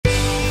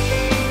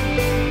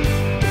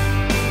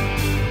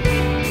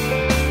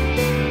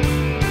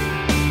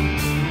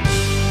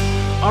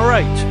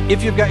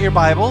If you've got your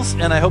Bibles,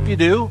 and I hope you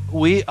do,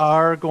 we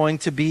are going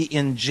to be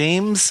in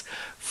James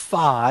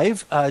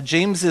 5.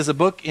 James is a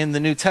book in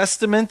the New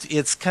Testament.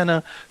 It's kind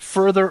of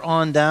further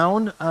on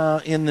down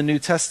in the New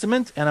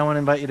Testament, and I want to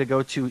invite you to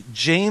go to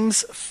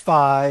James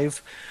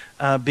 5,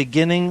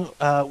 beginning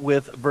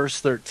with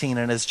verse 13.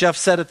 And as Jeff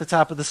said at the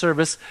top of the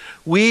service,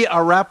 we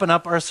are wrapping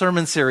up our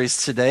sermon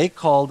series today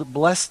called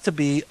Blessed to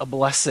be a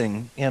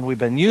Blessing. And we've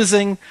been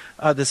using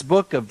this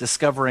book of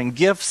Discovering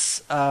Gifts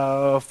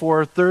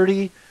for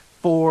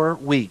 34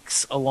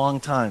 weeks, a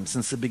long time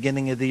since the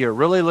beginning of the year,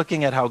 really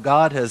looking at how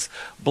God has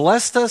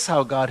blessed us,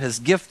 how God has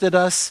gifted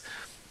us,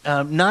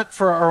 not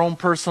for our own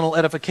personal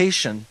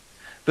edification,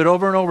 but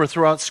over and over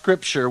throughout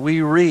Scripture,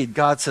 we read,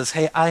 God says,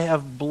 hey, I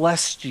have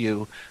blessed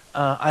you,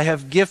 I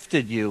have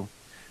gifted you,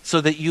 so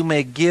that you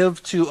may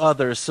give to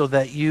others, so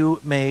that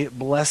you may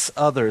bless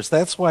others.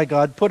 That's why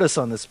God put us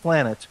on this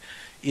planet,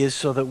 is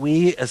so that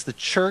we, as the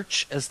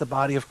church, as the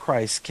body of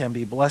Christ, can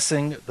be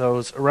blessing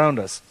those around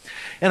us.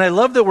 And I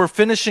love that we're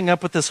finishing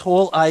up with this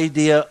whole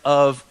idea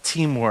of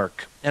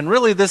teamwork. And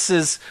really, this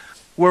is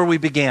where we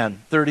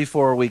began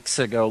 34 weeks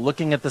ago,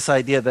 looking at this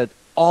idea that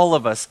all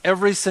of us,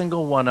 every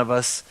single one of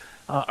us,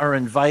 are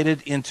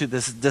invited into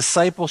this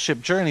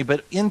discipleship journey,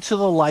 but into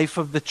the life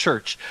of the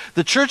church.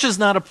 The church is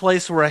not a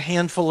place where a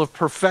handful of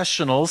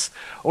professionals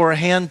or a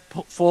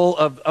handful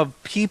of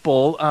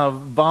people,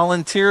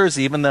 volunteers,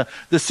 even the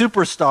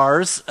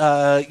superstars,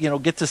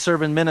 get to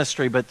serve in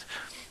ministry. But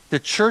the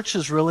church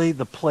is really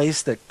the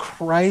place that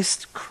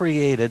Christ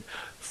created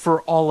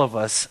for all of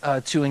us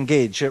to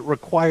engage. It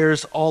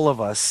requires all of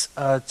us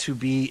to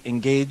be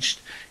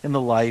engaged in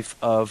the life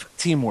of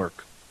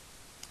teamwork.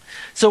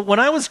 So when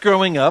I was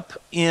growing up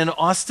in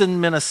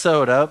Austin,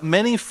 Minnesota,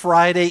 many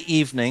Friday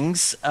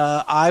evenings,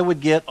 I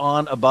would get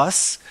on a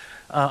bus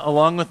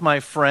along with my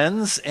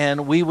friends,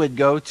 and we would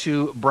go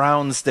to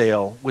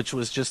Brownsdale, which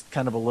was just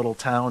kind of a little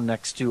town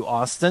next to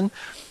Austin.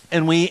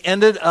 And we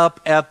ended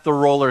up at the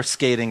roller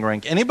skating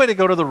rink. Anybody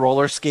go to the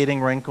roller skating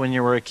rink when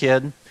you were a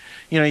kid?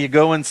 You know, you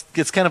go and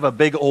it's kind of a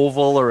big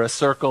oval or a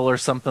circle or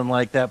something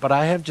like that. But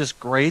I have just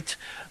great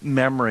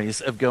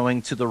memories of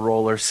going to the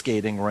roller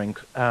skating rink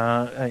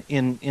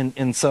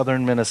in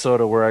southern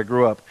Minnesota where I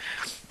grew up.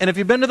 And if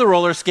you've been to the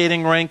roller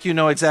skating rink, you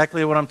know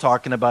exactly what I'm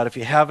talking about. If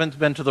you haven't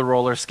been to the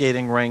roller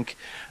skating rink,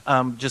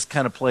 just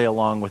kind of play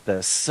along with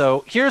this.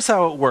 So here's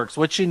how it works.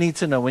 What you need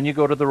to know when you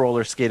go to the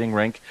roller skating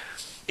rink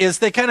is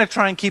they kind of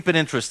try and keep it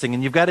interesting.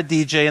 And you've got a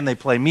DJ and they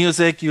play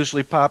music,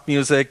 usually pop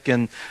music.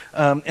 And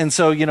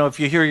so, you know, if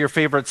you hear your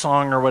favorite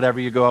song or whatever,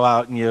 you go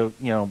out and you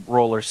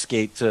roller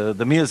skate to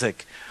the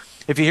music.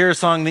 If you hear a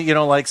song that you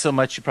don't like so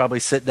much, you probably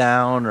sit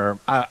down or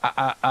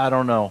I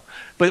don't know.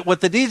 But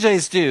what the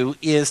DJs do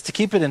is to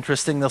keep it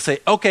interesting, they'll say,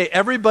 okay,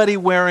 everybody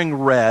wearing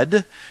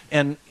red.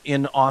 And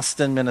in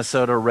Austin,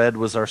 Minnesota, red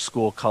was our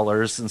school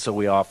colors. And so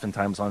we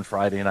oftentimes on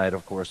Friday night,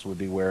 of course, would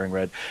be wearing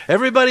red.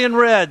 Everybody in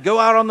red, go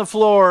out on the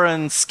floor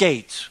and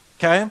skate,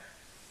 okay?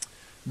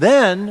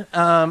 Then,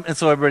 and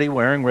so everybody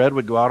wearing red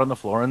would go out on the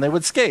floor and they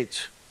would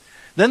skate.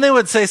 Then they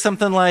would say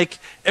something like,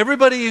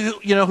 everybody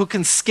who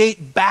can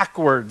skate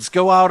backwards,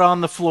 go out on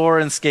the floor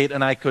and skate.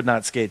 And I could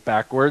not skate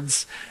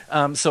backwards,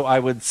 so I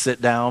would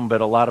sit down,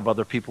 but a lot of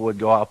other people would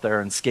go out there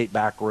and skate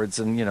backwards.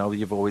 And, you know,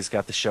 you've always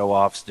got the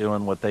show-offs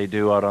doing what they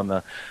do out on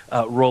the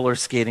roller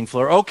skating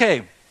floor.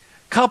 Okay,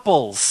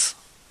 couples.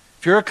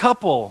 If you're a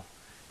couple,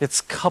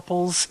 it's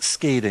couples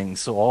skating.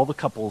 So all the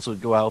couples would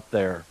go out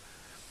there,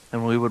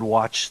 and we would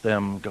watch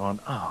them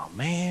going, oh,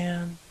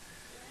 man,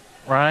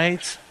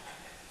 right?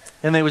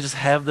 And they would just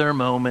have their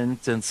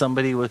moment, and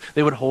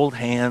they would hold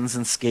hands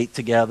and skate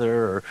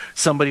together, or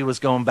somebody was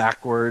going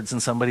backwards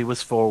and somebody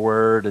was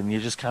forward, and you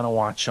just kind of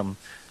watch them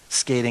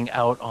skating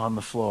out on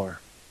the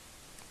floor.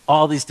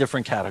 All these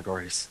different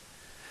categories.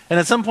 And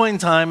at some point in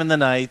time in the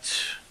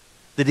night,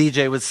 the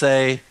DJ would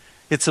say,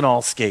 it's an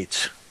all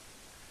skate.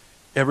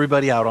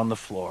 Everybody out on the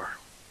floor.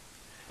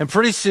 And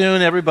pretty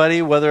soon,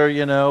 everybody, whether,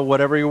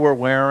 whatever you were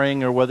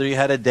wearing or whether you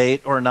had a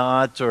date or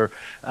not or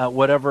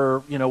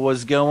whatever,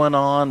 was going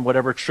on,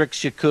 whatever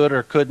tricks you could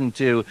or couldn't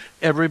do,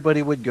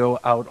 everybody would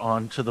go out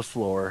onto the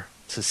floor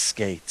to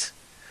skate.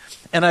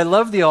 And I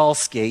love the all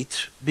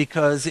skate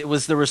because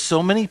there were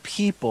so many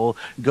people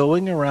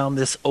going around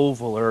this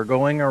oval or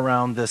going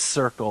around this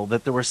circle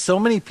that there were so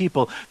many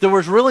people.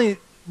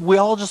 We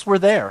all just were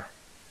there.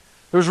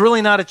 There was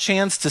really not a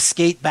chance to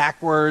skate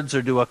backwards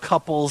or do a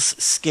couples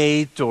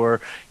skate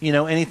or,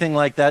 anything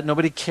like that.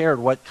 Nobody cared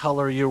what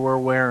color you were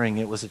wearing.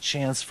 It was a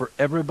chance for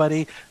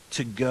everybody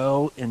to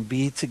go and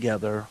be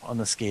together on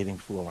the skating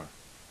floor.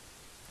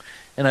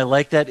 And I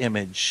like that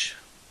image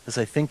as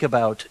I think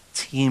about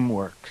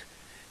teamwork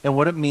and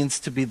what it means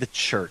to be the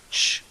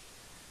church.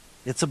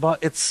 It's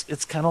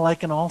kind of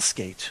like an all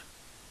skate.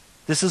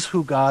 This is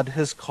who God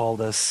has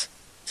called us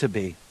to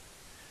be.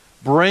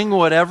 Bring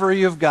whatever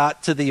you've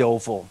got to the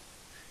oval.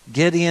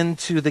 Get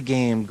into the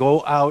game.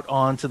 Go out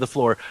onto the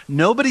floor.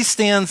 Nobody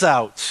stands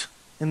out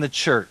in the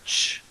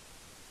church.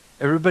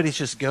 Everybody's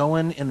just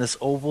going in this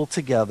oval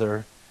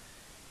together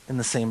in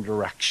the same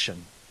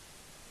direction.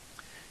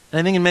 And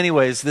I think in many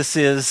ways this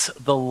is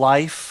the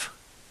life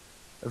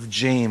of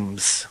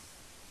James.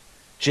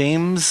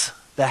 James,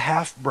 the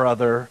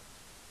half-brother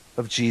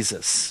of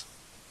Jesus.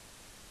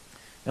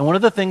 And one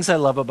of the things I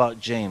love about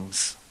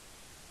James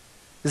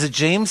is that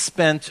James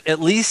spent at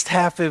least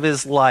half of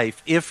his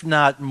life, if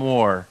not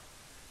more,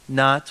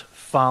 not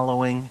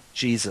following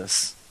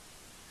Jesus.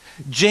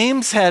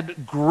 James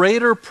had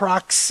greater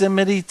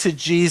proximity to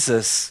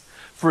Jesus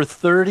for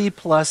 30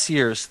 plus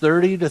years,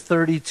 30 to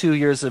 32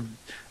 years of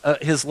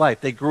his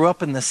life. They grew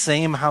up in the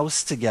same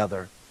house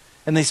together,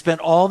 and they spent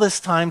all this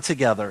time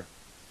together.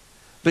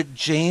 But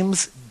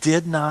James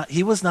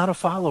he was not a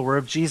follower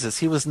of Jesus.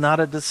 He was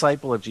not a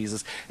disciple of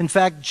Jesus. In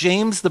fact,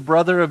 James, the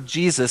brother of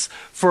Jesus,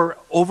 for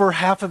over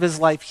half of his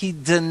life, he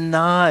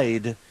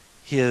denied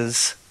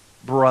his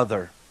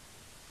brother.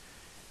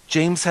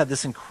 James had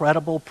this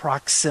incredible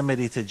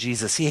proximity to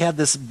Jesus. He had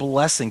this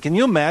blessing. Can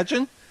you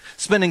imagine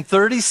spending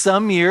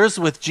 30-some years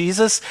with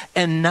Jesus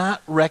and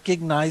not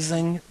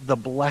recognizing the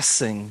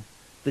blessing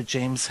that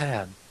James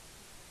had?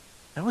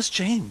 That was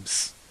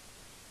James.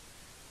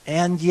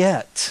 And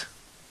yet,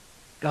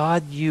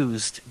 God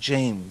used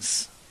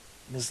James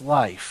in his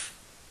life,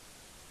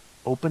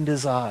 opened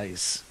his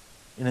eyes,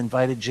 and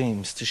invited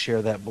James to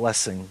share that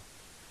blessing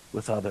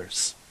with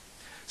others.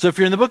 So if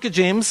you're in the book of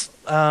James,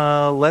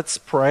 let's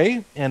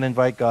pray and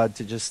invite God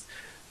to just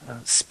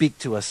speak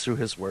to us through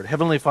his word.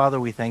 Heavenly Father,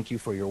 we thank you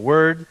for your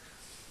word.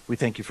 We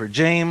thank you for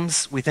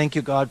James. We thank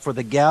you, God, for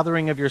the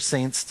gathering of your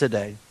saints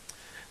today.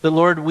 The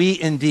Lord, we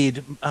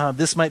indeed,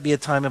 this might be a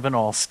time of an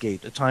all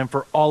skate, a time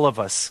for all of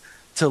us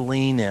to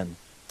lean in.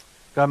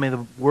 God, may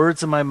the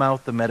words of my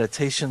mouth, the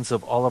meditations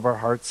of all of our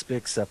hearts be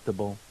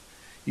acceptable.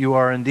 You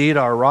are indeed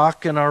our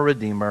rock and our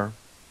redeemer.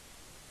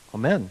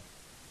 Amen.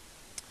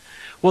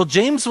 Well,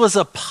 James was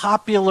a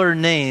popular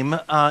name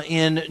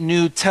in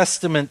New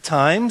Testament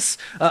times,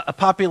 a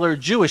popular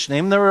Jewish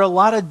name. There are a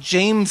lot of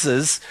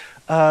Jameses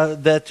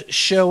that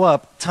show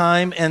up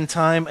time and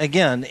time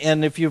again.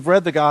 And if you've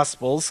read the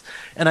Gospels,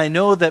 and I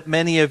know that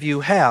many of you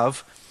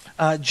have,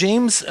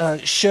 James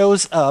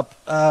shows up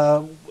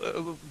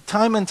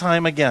time and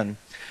time again.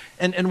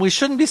 And we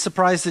shouldn't be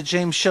surprised that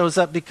James shows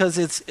up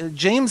because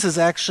James is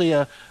actually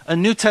a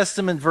New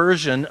Testament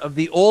version of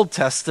the Old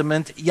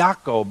Testament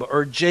Jacob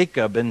or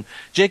Jacob. And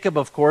Jacob,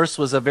 of course,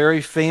 was a very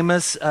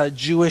famous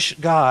Jewish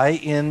guy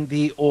in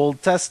the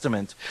Old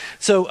Testament.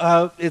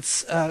 So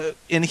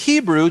in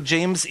Hebrew,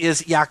 James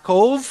is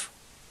Yaakov,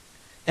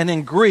 and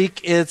in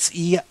Greek, it's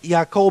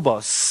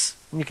Jacobos.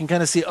 And you can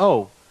kind of see,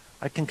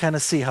 I can kind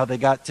of see how they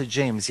got to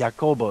James,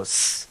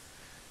 Jacobos.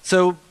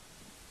 So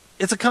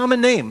it's a common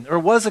name, or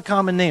was a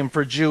common name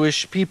for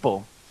Jewish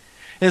people.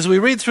 As we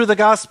read through the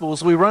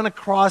Gospels, we run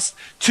across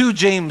two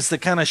James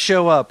that kind of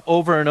show up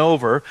over and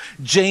over.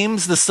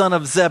 James, the son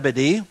of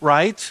Zebedee,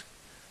 right?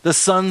 The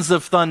sons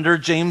of thunder,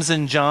 James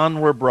and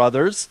John were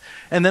brothers.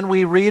 And then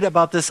we read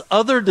about this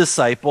other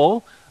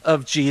disciple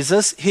of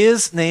Jesus.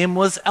 His name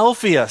was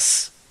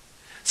Alphaeus.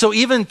 So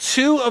even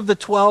 2 of the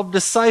 12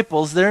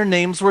 disciples, their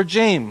names were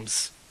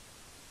James.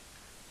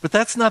 But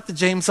that's not the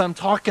James I'm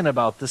talking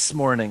about this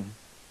morning.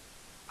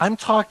 I'm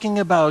talking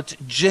about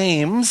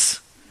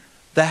James,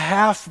 the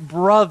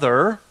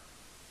half-brother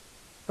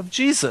of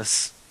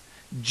Jesus.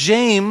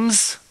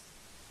 James,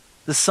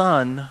 the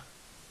son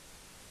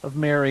of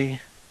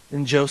Mary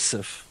and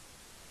Joseph.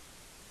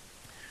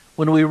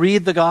 When we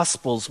read the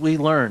Gospels, we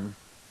learn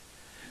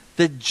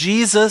that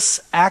Jesus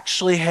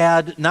actually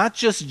had not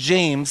just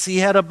James, he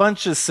had a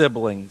bunch of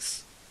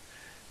siblings.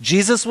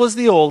 Jesus was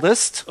the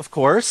oldest, of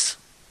course.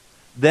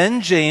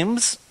 Then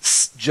James,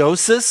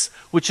 Joseph,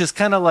 which is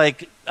kind of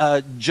like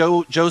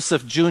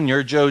Joseph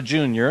Jr., Joe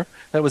Jr.,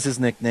 that was his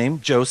nickname,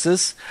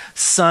 Joseph.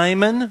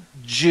 Simon,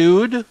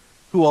 Jude,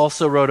 who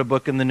also wrote a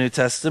book in the New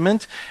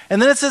Testament.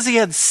 And then it says he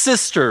had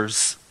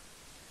sisters.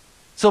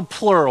 So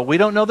plural. We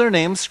don't know their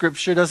names.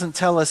 Scripture doesn't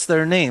tell us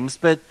their names,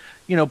 but,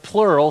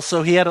 plural.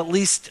 So he had at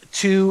least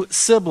 2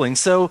 siblings.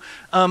 So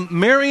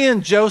Mary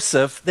and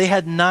Joseph, they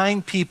had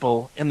 9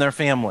 people in their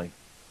family.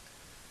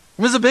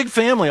 It was a big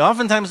family.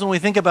 Oftentimes when we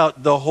think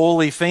about the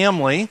Holy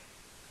Family,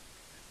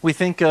 we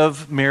think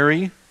of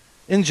Mary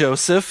and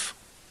Joseph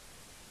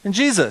and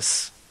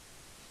Jesus.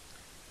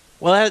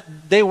 Well,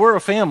 they were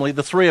a family,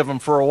 the 3 of them,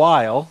 for a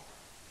while,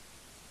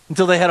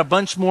 until they had a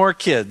bunch more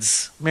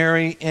kids.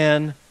 Mary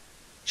and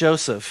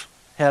Joseph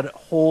had a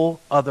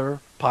whole other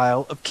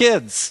pile of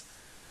kids,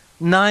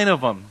 9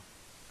 of them.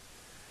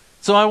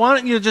 So I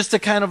want you just to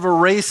kind of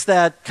erase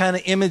that kind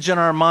of image in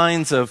our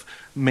minds of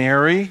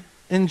Mary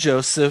and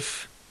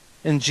Joseph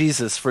and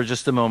Jesus for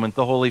just a moment,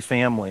 the Holy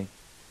Family.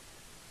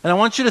 And I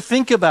want you to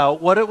think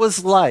about what it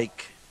was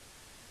like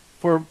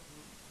for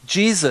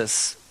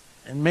Jesus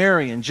and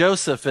Mary and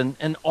Joseph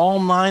and all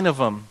 9 of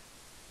them.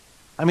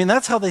 I mean,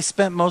 that's how they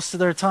spent most of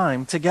their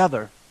time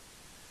together.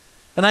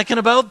 And I can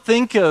about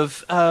think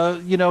of,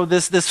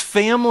 this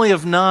family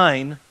of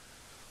 9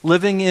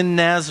 living in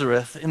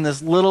Nazareth in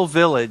this little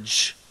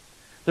village.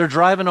 They're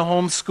driving a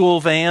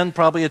homeschool van,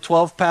 probably a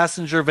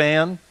 12-passenger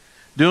van.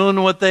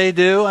 doing what they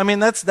do. I mean,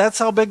 that's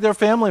how big their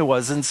family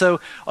was. And so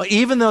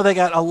even though they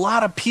got a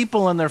lot of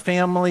people in their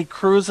family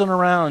cruising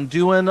around,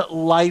 doing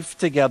life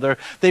together,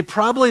 they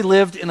probably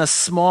lived in a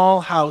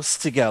small house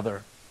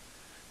together.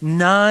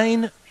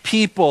 9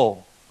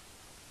 people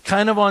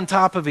kind of on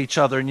top of each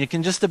other, and you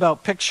can just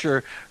about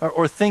picture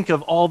or think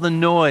of all the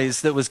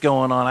noise that was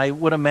going on. I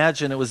would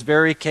imagine it was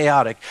very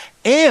chaotic.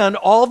 And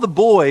all the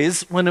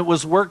boys, when it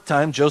was work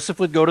time,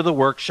 Joseph would go to the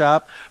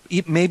workshop,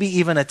 maybe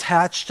even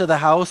attached to the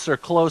house or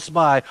close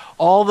by.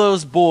 All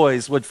those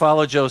boys would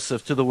follow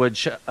Joseph to the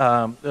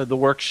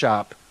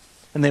workshop.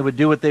 And they would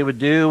do what they would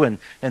do, and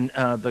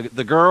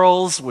the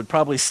girls would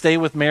probably stay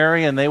with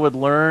Mary, and they would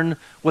learn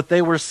what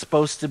they were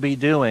supposed to be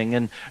doing.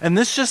 And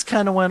this just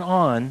kind of went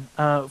on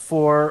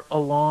for a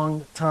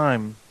long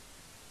time.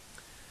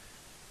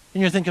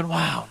 And you're thinking,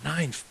 wow,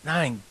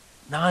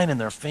 nine in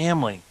their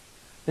family.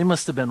 They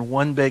must have been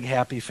one big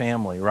happy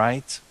family,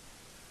 right?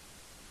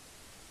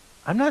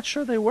 I'm not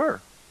sure they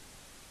were.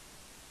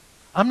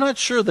 I'm not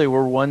sure they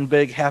were one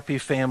big happy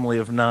family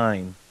of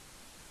 9.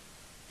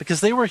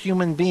 Because they were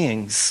human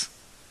beings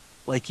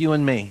like you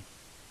and me.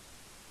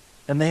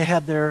 And they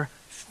had their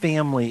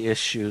family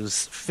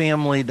issues,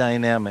 family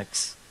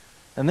dynamics.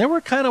 And they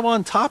were kind of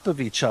on top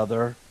of each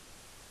other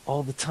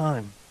all the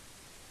time.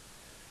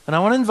 And I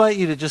want to invite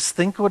you to just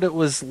think what it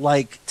was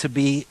like to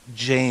be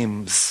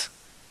James,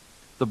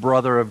 the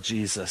brother of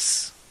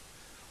Jesus.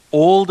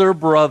 Older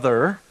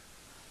brother,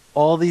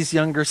 all these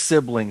younger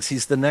siblings.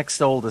 He's the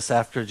next oldest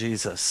after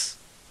Jesus.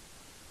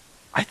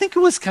 I think it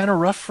was kind of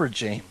rough for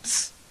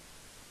James.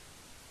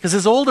 Because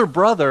his older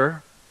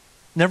brother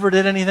never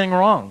did anything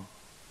wrong.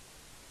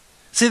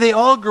 See, they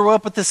all grew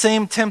up with the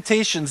same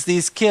temptations.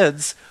 These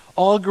kids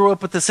all grew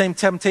up with the same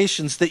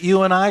temptations that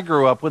you and I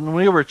grew up when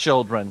we were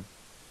children.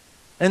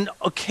 And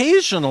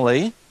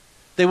occasionally,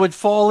 they would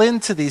fall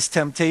into these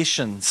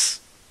temptations.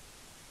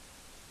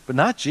 But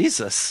not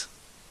Jesus.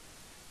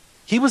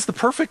 He was the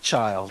perfect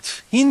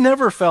child. He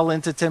never fell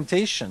into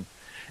temptation.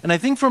 And I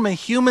think from a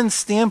human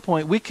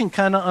standpoint, we can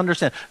kind of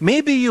understand.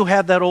 Maybe you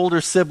had that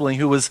older sibling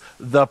who was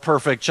the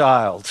perfect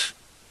child.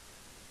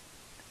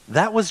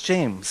 That was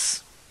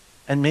James.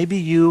 And maybe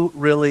you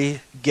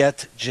really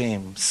get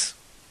James.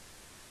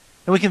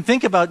 And we can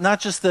think about not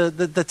just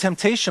the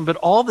temptation, but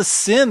all the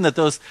sin that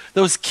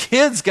those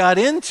kids got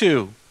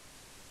into.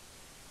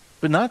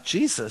 But not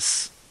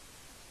Jesus.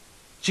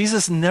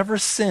 Jesus never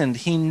sinned.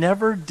 He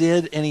never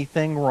did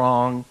anything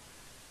wrong,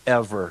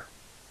 ever.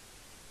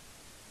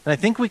 And I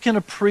think we can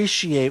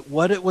appreciate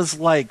what it was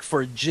like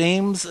for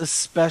James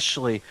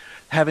especially,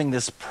 having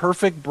this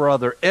perfect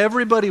brother.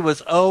 Everybody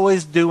was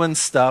always doing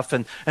stuff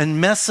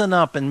and messing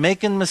up and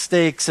making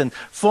mistakes and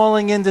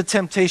falling into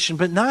temptation,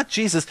 but not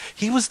Jesus.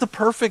 He was the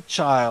perfect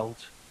child.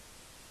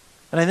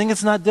 And I think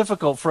it's not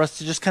difficult for us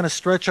to just kind of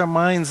stretch our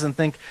minds and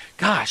think,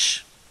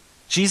 gosh,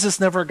 Jesus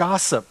never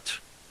gossiped.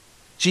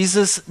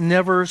 Jesus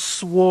never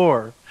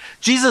swore.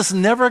 Jesus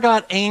never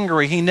got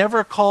angry. He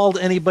never called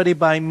anybody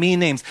by mean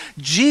names.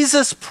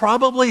 Jesus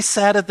probably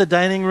sat at the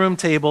dining room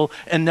table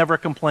and never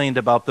complained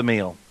about the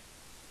meal.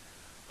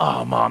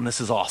 Oh, Mom,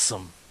 this is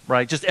awesome,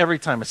 right? Just every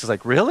time it's just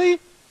like, really?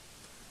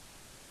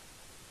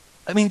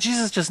 I mean,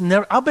 Jesus just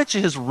never, I'll bet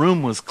you his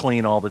room was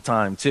clean all the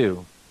time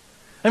too.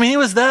 I mean, he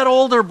was that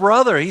older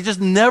brother. He just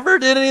never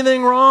did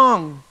anything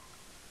wrong.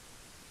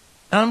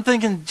 And I'm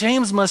thinking,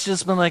 James must have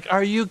just been like,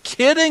 are you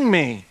kidding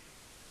me?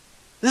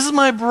 This is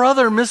my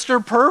brother,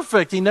 Mr.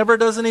 Perfect. He never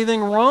does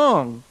anything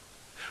wrong.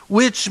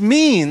 Which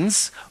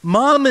means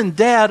Mom and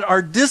Dad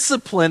are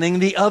disciplining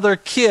the other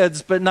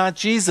kids, but not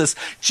Jesus.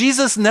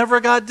 Jesus never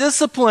got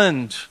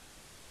disciplined.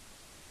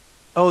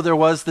 Oh, there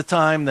was the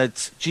time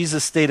that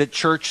Jesus stayed at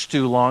church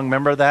too long.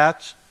 Remember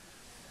that?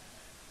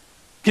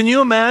 Can you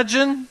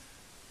imagine?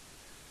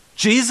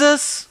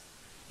 Jesus,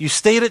 you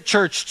stayed at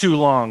church too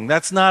long.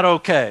 That's not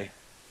okay.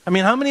 I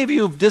mean, how many of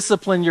you have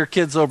disciplined your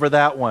kids over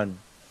that one?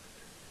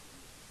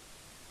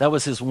 That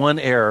was his one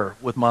error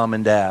with Mom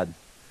and Dad.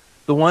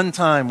 The one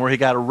time where he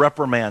got a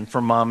reprimand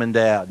from Mom and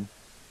Dad.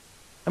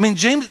 I mean,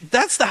 James,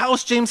 that's the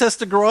house James has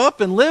to grow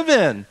up and live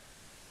in.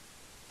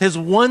 His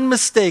one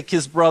mistake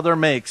his brother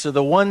makes, or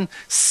the one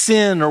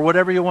sin, or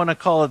whatever you want to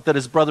call it, that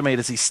his brother made,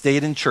 is he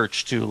stayed in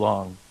church too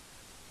long.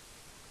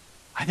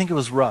 I think it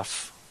was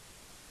rough.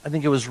 I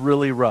think it was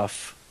really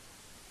rough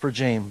for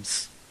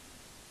James.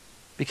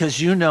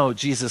 Because you know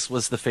Jesus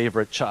was the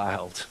favorite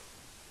child.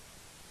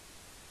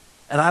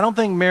 And I don't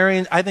think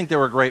Mary, I think they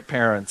were great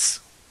parents.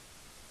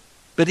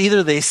 But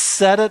either they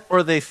said it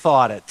or they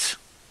thought it.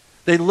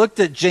 They looked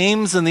at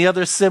James and the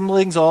other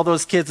siblings, all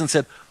those kids, and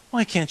said,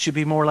 why can't you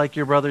be more like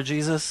your brother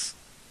Jesus?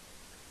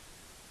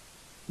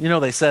 You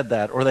know, they said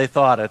that, or they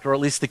thought it, or at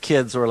least the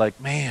kids were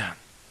like, man.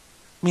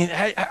 I mean,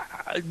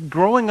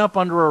 growing up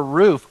under a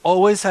roof,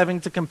 always having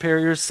to compare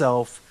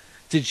yourself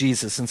to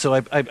Jesus. And so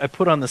I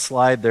put on the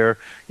slide there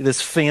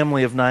this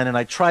family of 9, and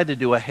I tried to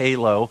do a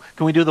halo.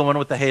 Can we do the one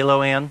with the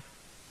halo, Ann?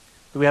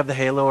 Do we have the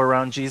halo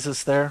around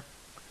Jesus there?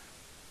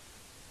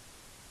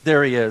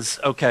 There he is.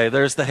 Okay,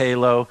 there's the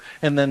halo.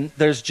 And then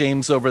there's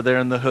James over there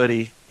in the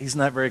hoodie. He's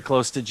not very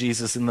close to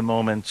Jesus in the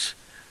moment.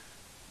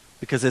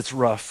 because it's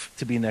rough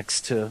to be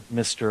next to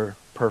Mr.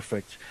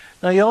 Perfect.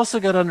 Now, you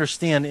also got to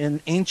understand, in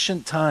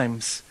ancient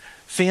times,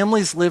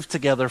 families lived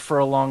together for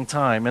a long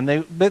time, and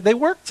they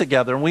worked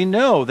together. And we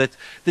know that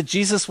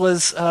Jesus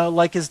was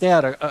like his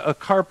dad, a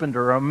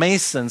carpenter, a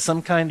mason,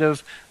 some kind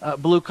of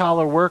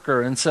blue-collar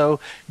worker. And so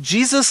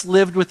Jesus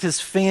lived with his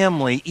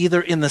family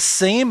either in the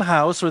same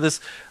house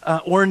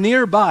or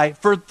nearby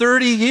for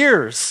 30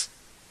 years.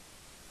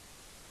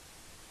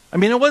 I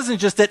mean, it wasn't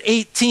just at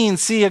 18,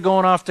 see you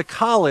going off to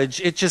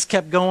college. It just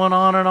kept going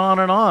on and on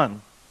and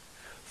on.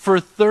 For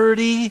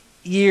 30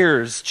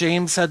 years,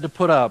 James had to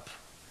put up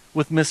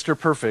with Mr.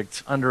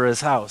 Perfect under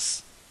his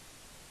house.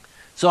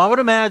 So I would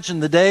imagine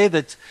the day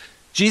that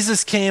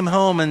Jesus came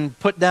home and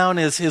put down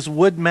his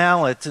wood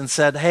mallet and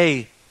said,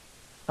 hey,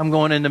 I'm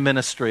going into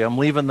ministry. I'm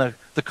leaving the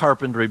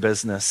carpentry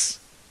business.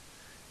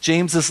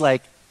 James is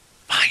like,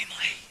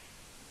 finally,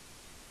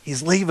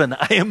 he's leaving.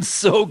 I am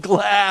so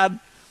glad.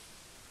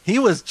 He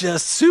was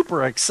just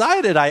super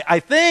excited. I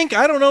think,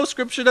 I don't know,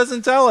 Scripture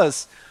doesn't tell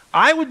us.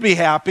 I would be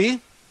happy.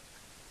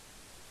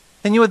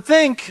 And you would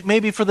think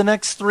maybe for the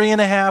next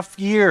 3.5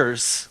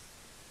 years,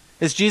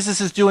 as Jesus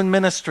is doing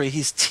ministry,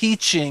 he's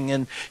teaching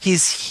and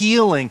he's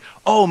healing.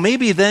 Oh,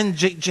 maybe then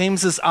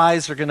James's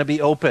eyes are going to be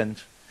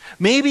opened.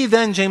 Maybe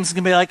then James is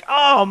going to be like,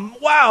 oh,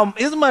 wow,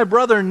 isn't my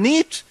brother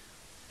neat?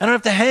 I don't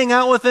have to hang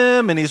out with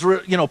him, and he's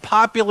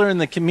popular in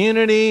the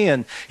community,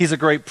 and he's a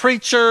great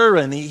preacher,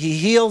 and he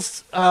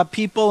heals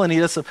people, and he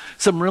does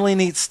some really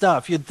neat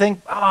stuff. You'd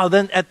think,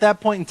 then at that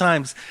point in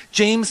time,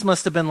 James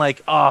must have been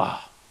like,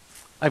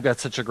 I've got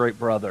such a great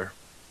brother.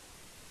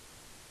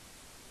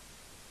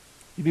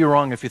 You'd be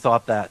wrong if you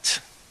thought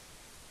that.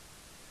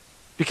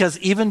 Because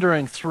even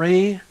during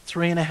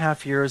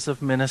 3.5 years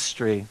of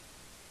ministry,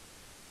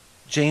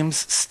 James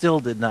still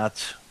did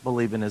not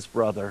believe in his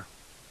brother.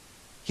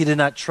 He did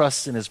not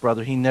trust in his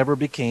brother. He never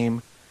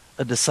became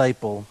a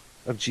disciple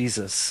of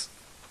Jesus.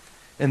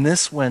 And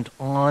this went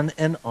on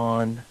and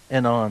on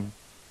and on.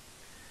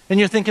 And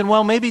you're thinking,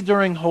 well, maybe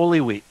during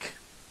Holy Week,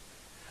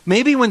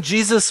 maybe when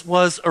Jesus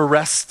was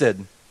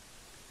arrested,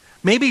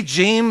 maybe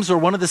James or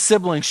one of the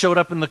siblings showed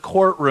up in the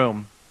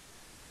courtroom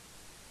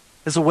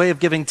as a way of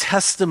giving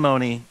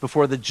testimony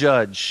before the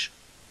judge.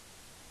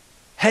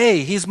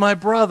 Hey, he's my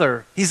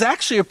brother. He's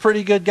actually a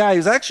pretty good guy.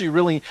 He's actually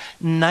really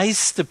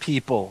nice to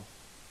people.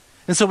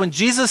 And so when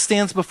Jesus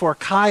stands before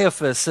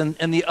Caiaphas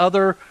and the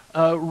other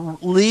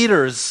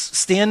leaders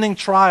standing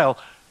trial,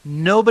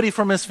 nobody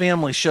from his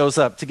family shows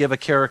up to give a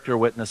character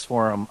witness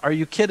for him. Are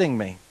you kidding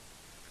me?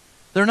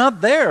 They're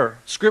not there.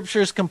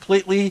 Scripture is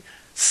completely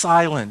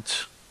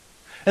silent.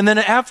 And then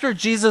after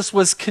Jesus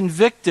was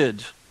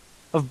convicted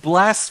of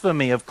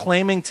blasphemy, of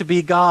claiming to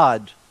be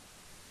God,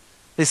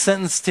 they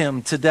sentenced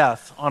him to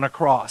death on a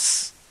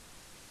cross.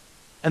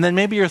 And then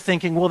maybe you're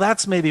thinking, well,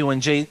 that's maybe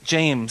when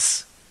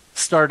James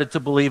started to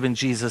believe in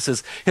Jesus.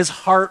 His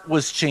heart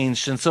was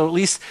changed, and so at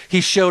least he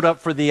showed up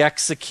for the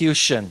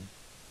execution.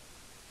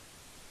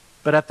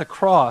 But at the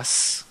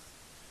cross,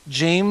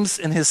 James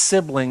and his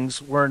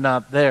siblings were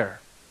not there.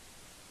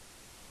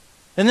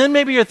 And then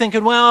maybe you're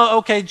thinking, well,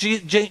 okay,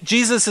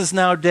 Jesus is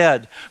now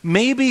dead.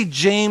 Maybe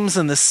James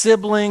and the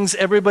siblings,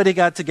 everybody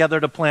got together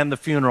to plan the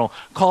funeral.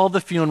 Call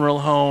the funeral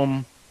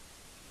home.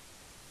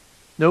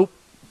 Nope.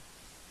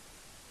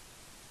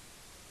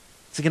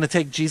 Is he going to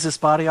take Jesus'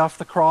 body off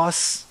the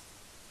cross?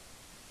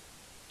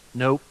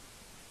 Nope.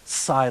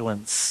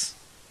 Silence.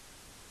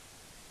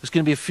 There's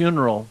going to be a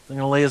funeral. They're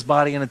going to lay his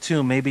body in a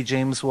tomb. Maybe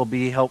James will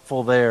be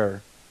helpful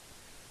there.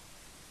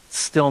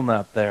 Still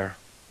not there.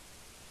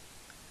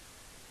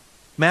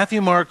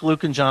 Matthew, Mark,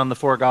 Luke, and John, the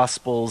four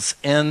Gospels,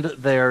 end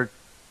their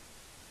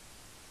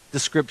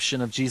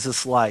description of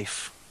Jesus'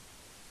 life.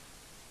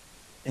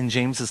 And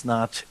James is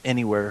not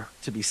anywhere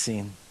to be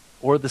seen,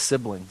 or the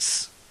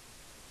siblings.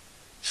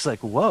 She's like,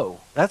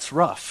 whoa, that's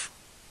rough.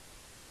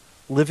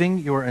 Living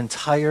your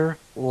entire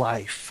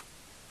life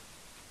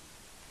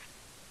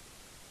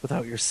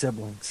without your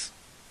siblings.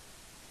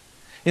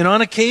 And on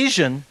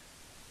occasion,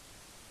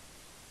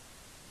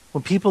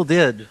 when people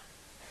did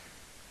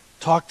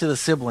talk to the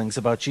siblings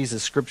about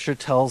Jesus, Scripture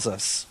tells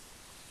us,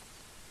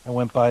 I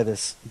went by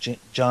this,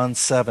 John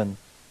 7,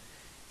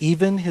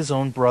 even his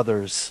own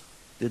brothers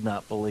did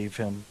not believe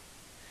him.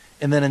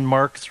 And then in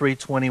Mark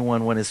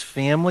 3:21, when his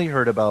family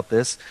heard about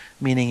this,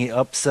 meaning he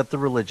upset the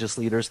religious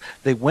leaders,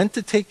 they went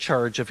to take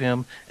charge of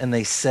him, and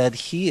they said,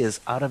 he is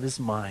out of his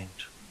mind.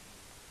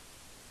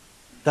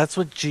 That's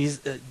what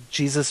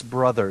Jesus'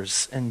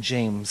 brothers and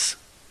James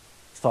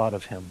thought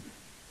of him.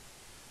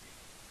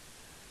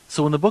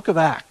 So when the book of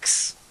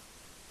Acts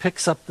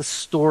picks up the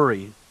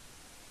story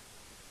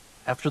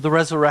after the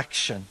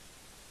resurrection,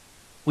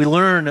 we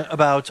learn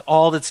about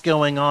all that's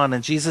going on,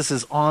 and Jesus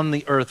is on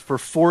the earth for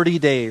 40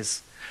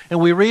 days. And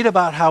we read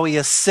about how he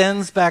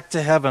ascends back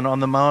to heaven on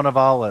the Mount of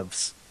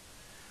Olives.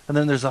 And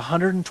then there's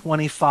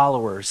 120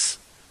 followers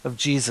of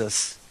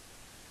Jesus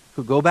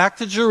who go back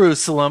to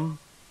Jerusalem.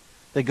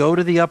 They go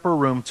to the upper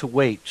room to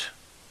wait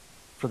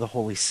for the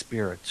Holy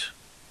Spirit.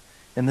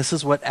 And this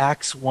is what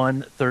Acts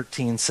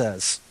 1:13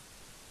 says.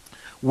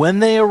 When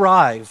they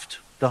arrived,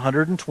 the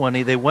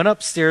 120, they went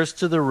upstairs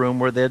to the room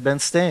where they had been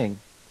staying.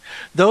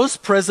 Those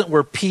present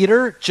were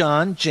Peter,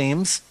 John,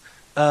 James,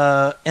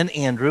 and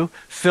Andrew,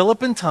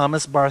 Philip and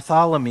Thomas,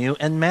 Bartholomew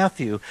and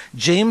Matthew,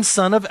 James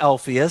son of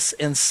Alphaeus,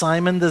 and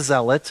Simon the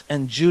Zealot,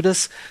 and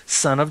Judas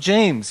son of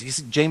James.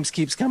 James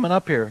keeps coming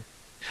up here.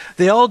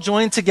 They all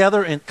joined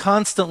together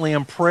constantly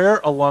in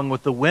prayer, along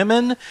with the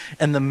women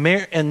and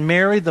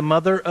Mary, the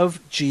mother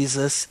of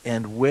Jesus,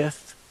 and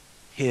with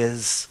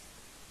his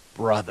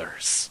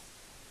brothers.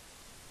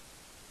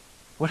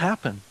 What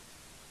happened?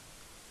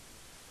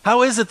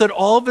 How is it that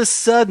all of a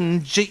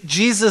sudden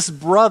Jesus'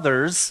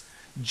 brothers,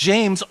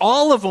 James,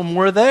 all of them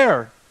were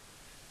there?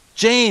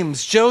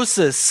 James,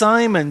 Joseph,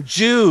 Simon,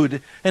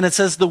 Jude, and it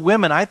says the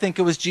women. I think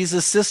it was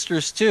Jesus'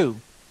 sisters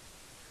too.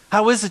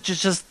 How is it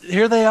just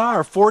here they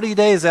are, 40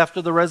 days after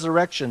the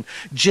resurrection.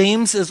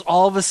 James is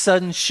all of a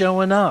sudden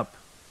showing up.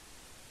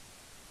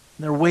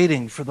 And they're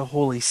waiting for the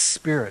Holy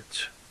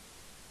Spirit.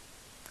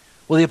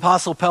 Well, the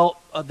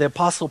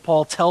Apostle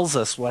Paul tells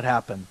us what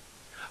happened.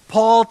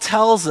 Paul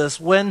tells us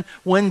when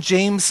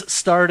James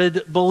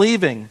started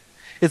believing.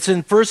 It's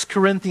in 1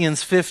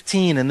 Corinthians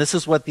 15, and this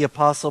is what the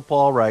Apostle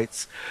Paul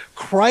writes.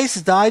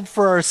 Christ died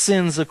for our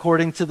sins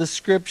according to the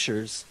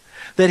Scriptures,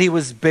 that he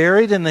was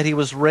buried and that he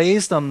was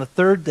raised on the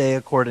third day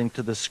according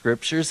to the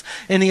Scriptures,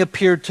 and he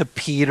appeared to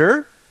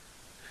Peter,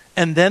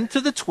 and then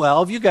to the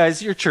 12. You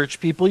guys, you're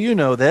church people, you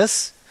know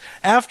this.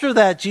 After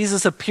that,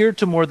 Jesus appeared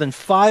to more than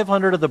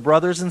 500 of the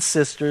brothers and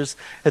sisters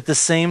at the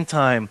same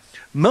time,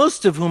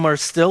 most of whom are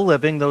still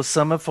living, though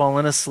some have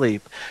fallen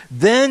asleep.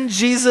 Then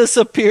Jesus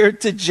appeared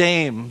to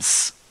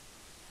James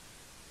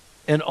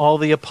and all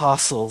the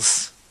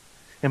apostles.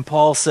 And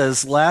Paul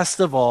says, last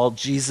of all,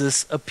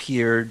 Jesus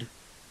appeared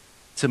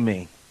to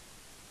me.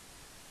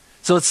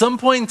 So at some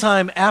point in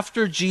time,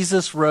 after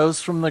Jesus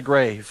rose from the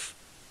grave,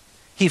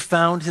 he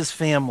found his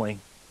family.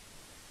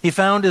 He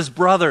found his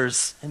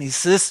brothers and his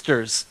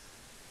sisters,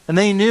 and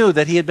they knew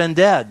that he had been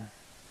dead.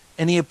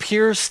 And he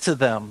appears to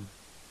them.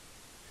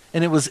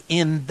 And it was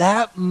in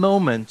that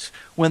moment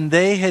when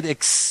they had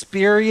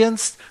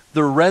experienced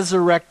the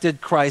resurrected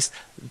Christ,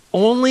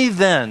 only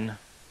then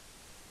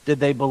did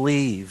they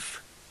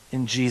believe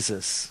in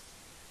Jesus.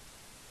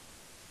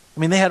 I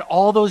mean, they had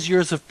all those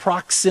years of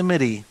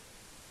proximity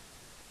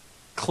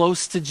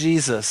close to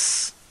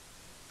Jesus,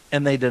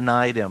 and they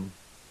denied him.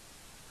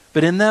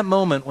 But in that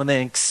moment, when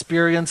they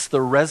experienced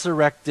the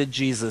resurrected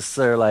Jesus,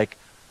 they're like,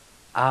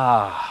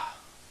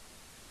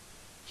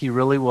 he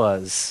really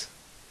was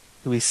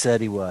who he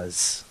said he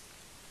was.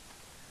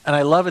 And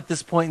I love at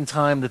this point in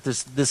time that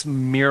there's this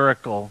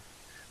miracle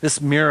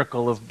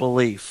of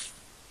belief.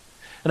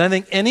 And I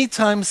think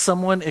anytime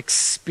someone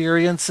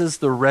experiences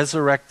the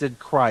resurrected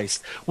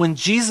Christ, when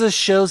Jesus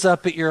shows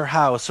up at your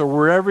house or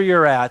wherever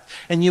you're at,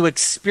 and you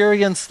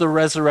experience the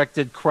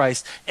resurrected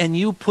Christ, and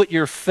you put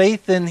your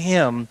faith in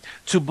him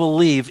to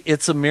believe,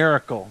 it's a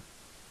miracle.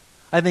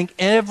 I think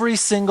every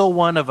single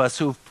one of us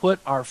who've put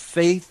our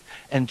faith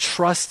and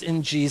trust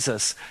in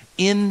Jesus,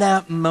 in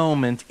that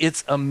moment,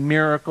 it's a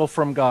miracle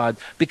from God,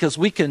 because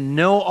we can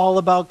know all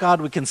about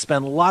God, we can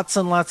spend lots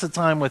and lots of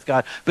time with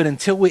God, but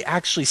until we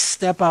actually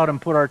step out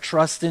and put our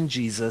trust in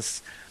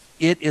Jesus,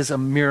 it is a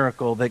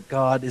miracle that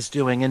God is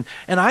doing. And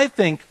I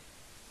think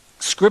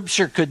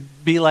Scripture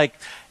could be like,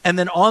 and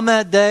then on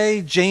that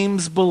day,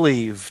 James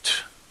believed.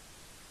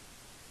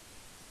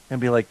 And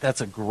be like,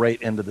 that's a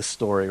great end of the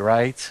story,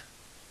 right?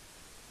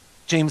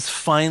 James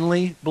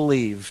finally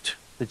believed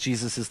that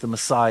Jesus is the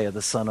Messiah,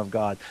 the Son of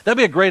God. That'd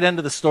be a great end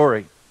of the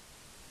story.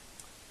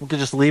 We could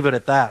just leave it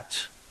at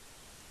that.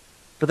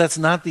 But that's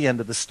not the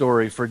end of the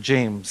story for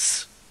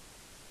James.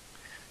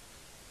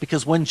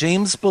 Because when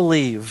James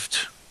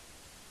believed,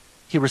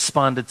 he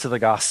responded to the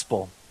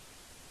gospel.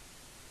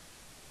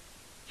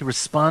 He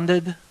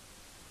responded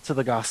to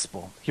the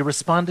gospel. He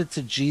responded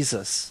to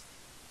Jesus.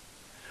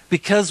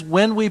 Because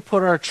when we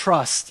put our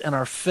trust and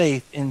our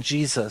faith in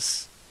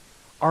Jesus,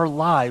 our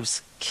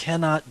lives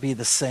cannot be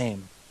the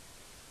same.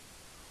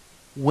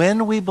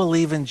 When we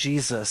believe in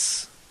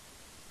Jesus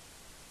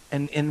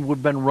and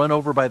we've been run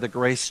over by the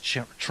grace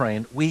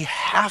train, we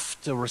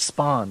have to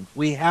respond.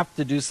 We have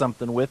to do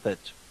something with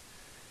it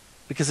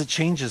because it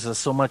changes us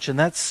so much. And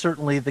that's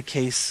certainly the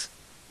case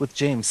with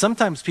James.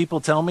 Sometimes people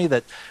tell me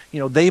that,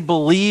 they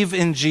believe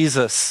in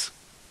Jesus,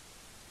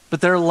 but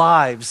their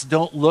lives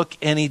don't look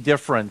any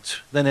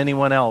different than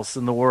anyone else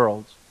in the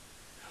world.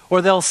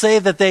 Or they'll say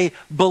that they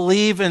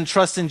believe and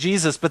trust in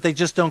Jesus, but they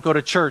just don't go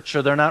to church,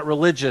 or they're not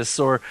religious,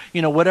 or,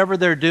 whatever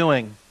they're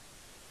doing.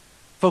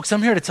 Folks,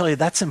 I'm here to tell you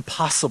that's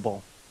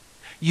impossible.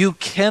 You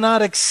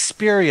cannot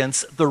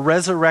experience the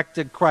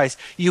resurrected Christ.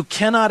 You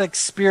cannot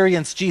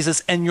experience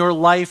Jesus and your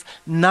life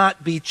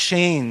not be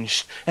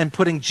changed and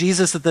putting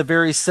Jesus at the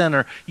very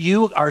center.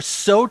 You are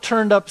so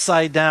turned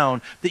upside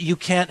down that you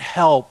can't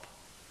help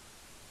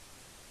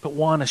but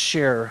want to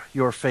share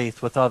your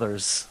faith with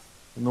others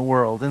in the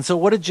world. And so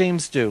what did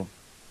James do?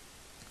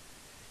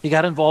 He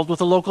got involved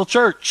with a local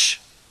church.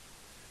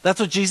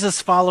 That's what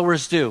Jesus'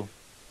 followers do.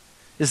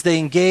 is they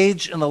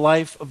engage in the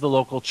life of the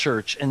local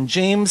church. And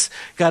James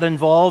got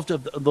involved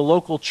of the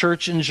local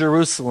church in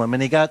Jerusalem,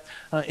 and he got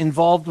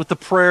involved with the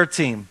prayer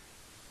team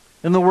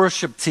and the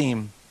worship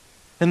team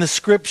and the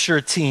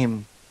scripture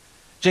team.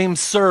 James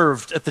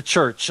served at the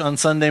church on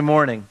Sunday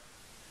morning.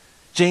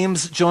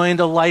 James joined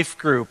a life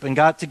group and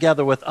got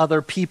together with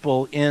other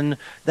people in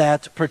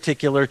that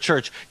particular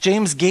church.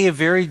 James gave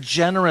very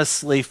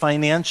generously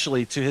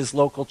financially to his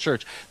local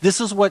church.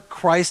 This is what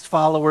Christ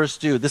followers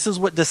do. This is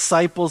what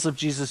disciples of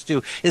Jesus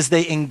do, is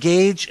they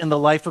engage in the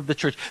life of the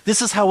church.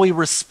 This is how we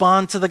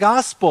respond to the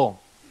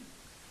gospel.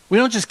 We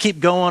don't just keep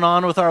going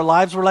on with our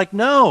lives. We're like,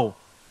 no,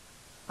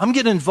 I'm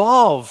getting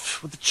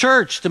involved with the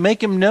church to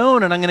make him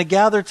known, and I'm going to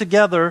gather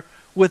together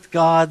with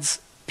God's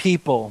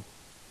people.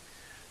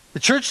 The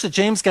church that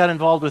James got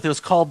involved with, it was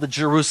called the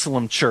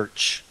Jerusalem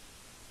church.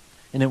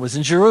 And it was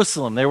in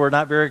Jerusalem. They were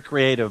not very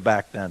creative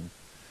back then.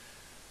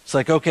 It's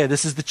like, okay,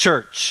 this is the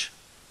church.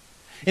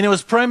 And it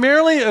was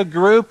primarily a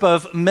group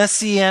of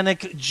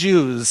Messianic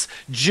Jews,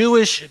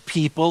 Jewish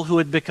people who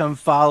had become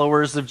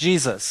followers of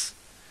Jesus.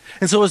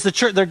 And so as the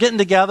church, they're getting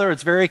together,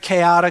 it's very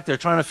chaotic. They're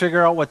trying to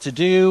figure out what to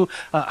do,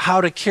 how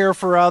to care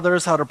for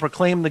others, how to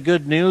proclaim the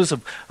good news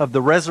of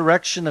the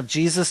resurrection of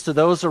Jesus to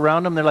those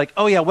around them. They're like,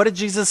 oh yeah, what did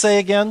Jesus say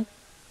again?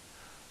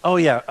 Oh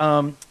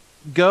yeah,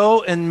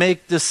 go and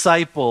make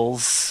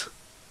disciples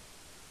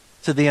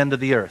to the end of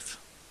the earth.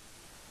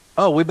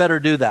 Oh, we better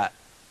do that.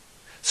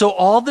 So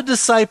all the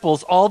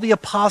disciples, all the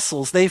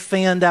apostles, they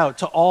fanned out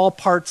to all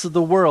parts of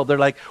the world. They're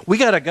like, we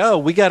got to go.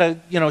 We got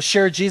to,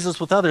 share Jesus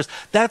with others.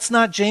 That's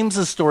not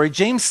James's story.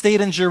 James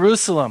stayed in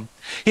Jerusalem.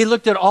 He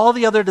looked at all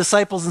the other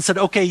disciples and said,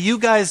 okay, you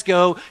guys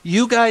go,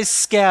 you guys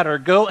scatter,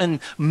 go and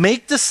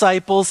make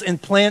disciples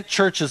and plant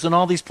churches in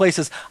all these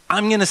places.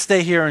 I'm going to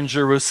stay here in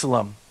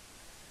Jerusalem.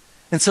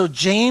 And so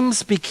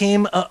James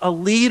became a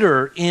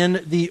leader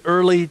in the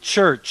early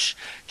church.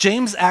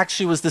 James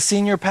actually was the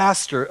senior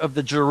pastor of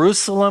the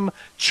Jerusalem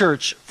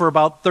church for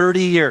about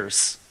 30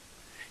 years.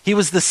 He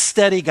was the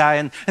steady guy.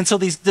 And so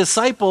these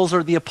disciples,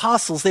 or the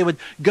apostles, they would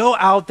go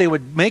out, they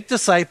would make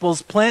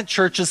disciples, plant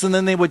churches, and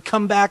then they would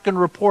come back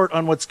and report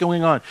on what's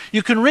going on.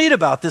 You can read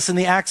about this in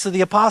the Acts of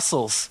the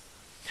Apostles.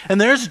 And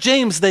there's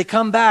James, they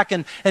come back,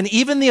 and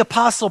even the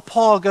Apostle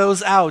Paul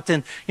goes out,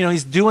 and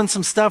he's doing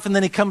some stuff, and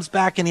then he comes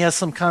back and he has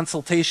some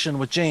consultation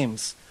with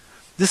James.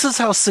 This is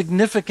how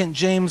significant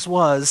James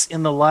was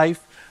in the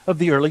life of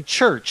the early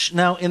church.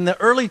 Now, in the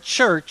early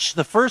church,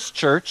 the first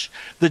church,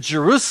 the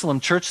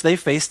Jerusalem church, they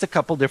faced a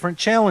couple different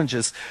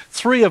challenges.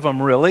 3 of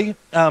them, really.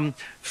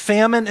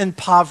 Famine and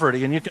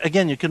poverty. And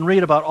you can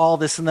read about all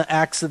this in the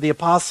Acts of the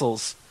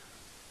Apostles.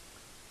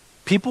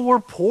 People were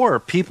poor.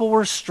 People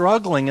were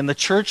struggling, and the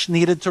church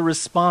needed to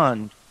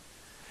respond.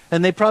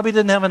 And they probably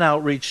didn't have an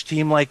outreach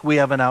team like we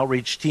have an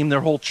outreach team.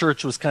 Their whole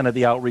church was kind of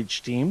the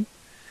outreach team.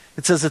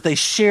 It says that they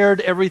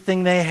shared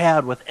everything they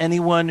had with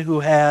anyone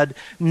who had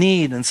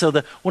need. And so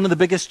one of the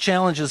biggest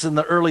challenges in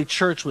the early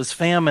church was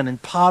famine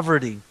and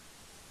poverty.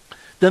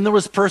 Then there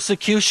was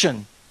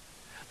persecution.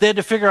 They had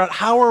to figure out,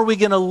 how are we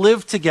going to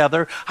live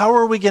together? How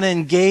are we going to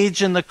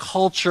engage in the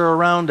culture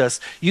around us?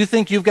 You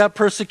think you've got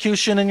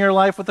persecution in your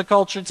life with the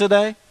culture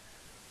today?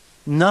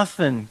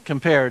 Nothing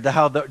compared to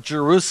how the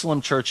Jerusalem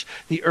church,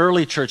 the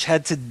early church,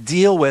 had to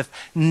deal with,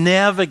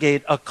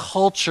 navigate a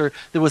culture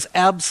that was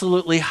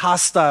absolutely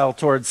hostile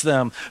towards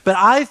them. But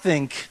I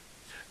think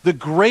the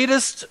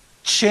greatest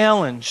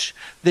challenge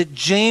that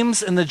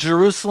James and the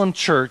Jerusalem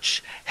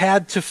church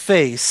had to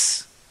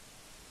face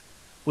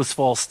was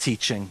false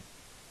teaching.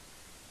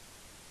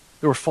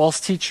 There were false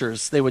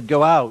teachers. They would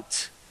go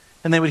out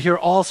and they would hear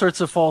all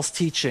sorts of false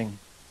teaching.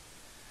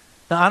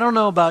 Now, I don't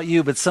know about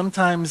you, but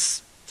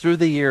sometimes through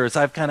the years,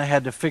 I've kind of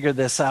had to figure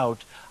this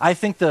out. I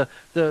think the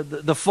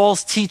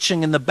false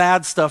teaching and the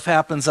bad stuff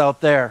happens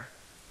out there.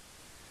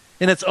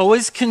 And it's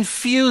always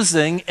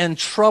confusing and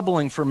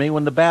troubling for me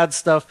when the bad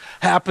stuff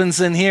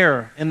happens in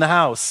here, in the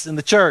house, in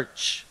the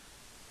church.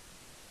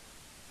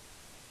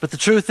 But the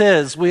truth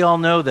is, we all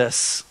know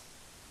this.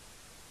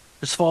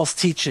 There's false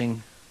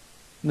teaching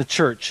in the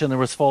church, and there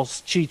was false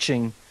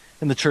teaching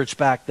in the church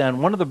back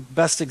then. One of the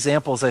best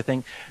examples, I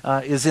think,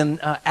 is in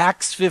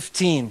Acts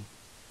 15,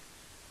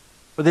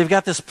 where they've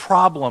got this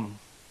problem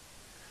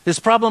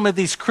of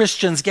these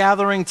Christians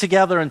gathering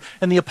together,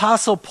 and the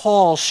Apostle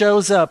Paul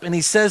shows up, and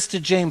he says to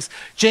James,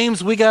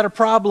 James, we got a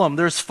problem.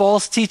 There's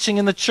false teaching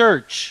in the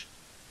church.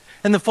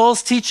 And the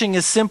false teaching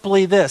is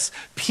simply this.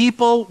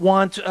 People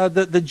want,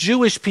 the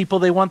Jewish people,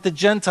 they want the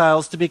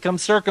Gentiles to become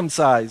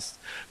circumcised.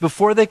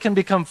 Before they can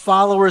become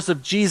followers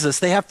of Jesus,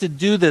 they have to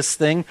do this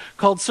thing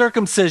called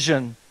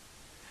circumcision.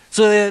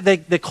 So they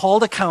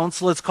called a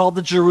council. It's called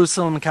the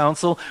Jerusalem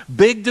Council.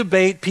 Big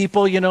debate,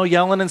 people,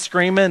 yelling and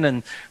screaming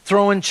and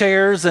throwing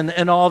chairs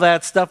and all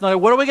that stuff. And they're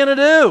like, what are we going to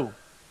do?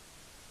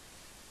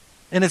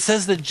 And it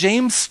says that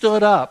James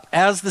stood up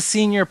as the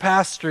senior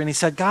pastor and he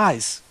said,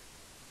 guys,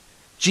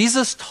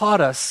 Jesus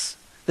taught us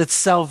that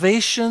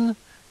salvation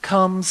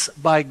comes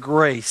by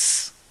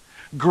grace.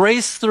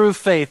 Grace through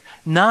faith,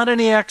 not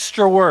any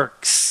extra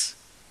works.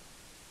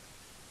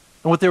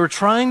 And what they were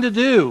trying to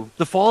do,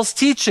 the false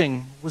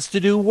teaching, was to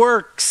do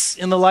works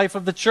in the life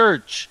of the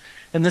church.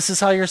 And this is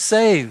how you're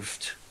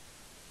saved.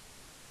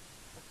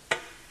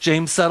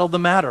 James settled the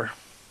matter.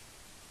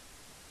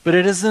 But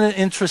isn't it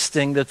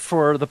interesting that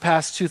for the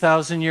past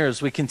 2,000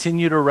 years, we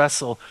continue to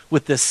wrestle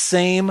with this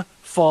same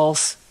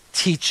false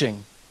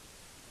teaching?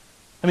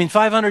 I mean,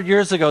 500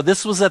 years ago,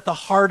 this was at the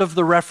heart of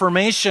the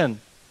Reformation.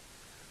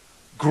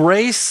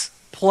 Grace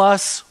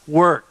plus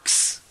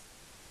works.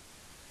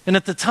 And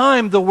at the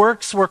time, the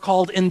works were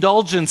called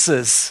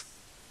indulgences.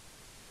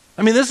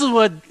 I mean, this is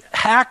what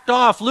hacked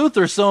off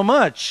Luther so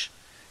much.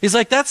 He's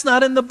like, that's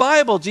not in the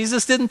Bible.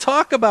 Jesus didn't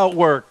talk about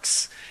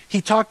works.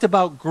 He talked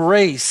about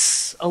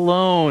grace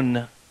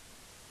alone.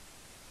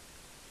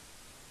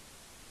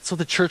 So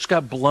the church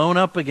got blown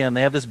up again.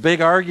 They have this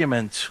big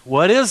argument.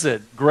 What is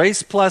it?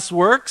 Grace plus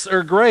works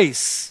or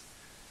grace?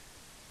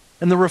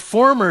 And the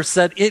reformers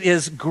said it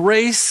is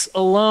grace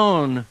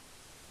alone.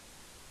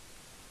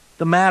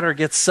 The matter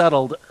gets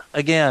settled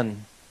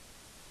again.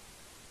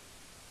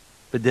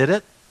 But did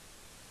it?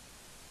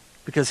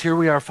 Because here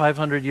we are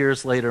 500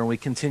 years later, and we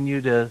continue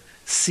to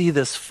see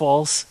this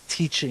false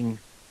teaching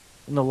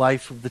in the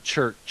life of the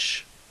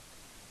church.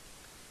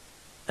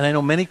 And I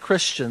know many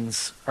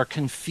Christians are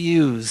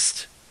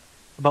confused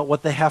about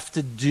what they have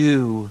to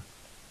do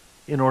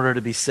in order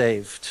to be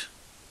saved.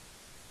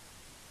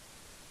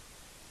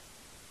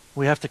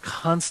 We have to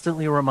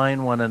constantly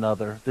remind one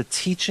another the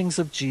teachings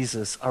of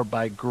Jesus are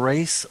by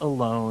grace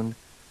alone,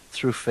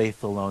 through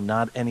faith alone,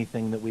 not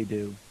anything that we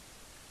do.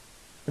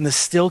 And this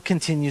still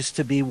continues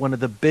to be one of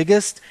the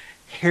biggest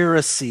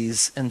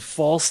heresies and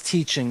false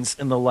teachings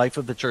in the life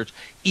of the church,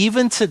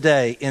 even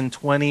today in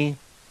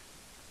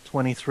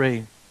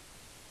 2023.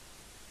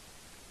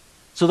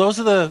 So those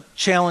are the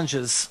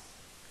challenges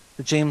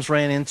that James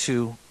ran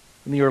into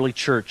in the early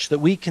church that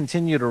we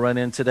continue to run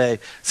in today.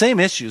 Same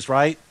issues,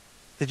 right?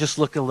 They just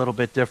look a little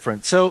bit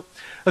different. So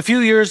a few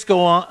years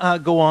go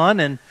on,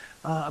 and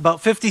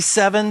about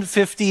 57,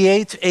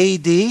 58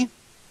 A.D.,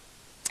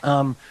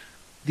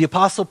 the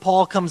Apostle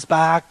Paul comes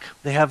back.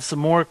 They have some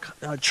more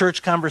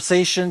church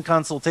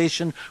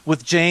consultation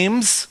with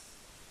James.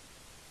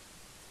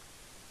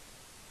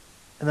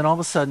 And then all of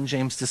a sudden,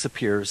 James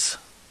disappears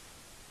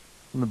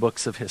from the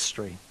books of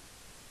history.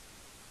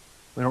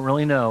 We don't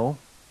really know.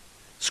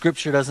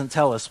 Scripture doesn't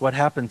tell us what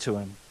happened to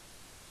him.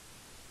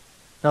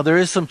 Now, there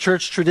is some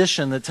church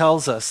tradition that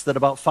tells us that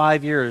about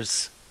 5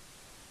 years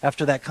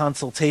after that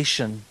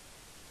consultation,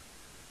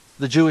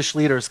 the Jewish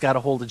leaders got a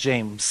hold of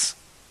James.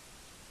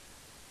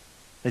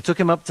 They took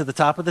him up to the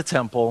top of the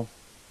temple,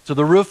 to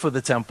the roof of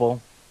the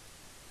temple,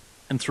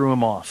 and threw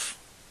him off.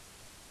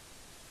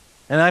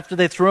 And after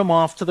they threw him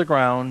off to the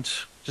ground,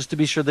 just to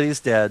be sure that he's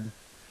dead,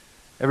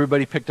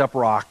 everybody picked up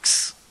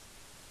rocks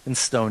and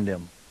stoned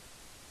him.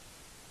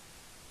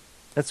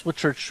 That's what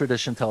church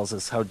tradition tells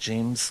us, how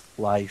James'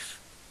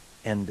 life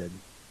ended.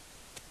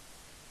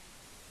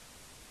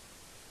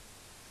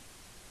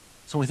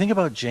 So when we think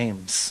about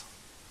James,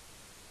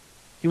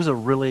 he was a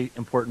really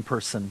important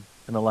person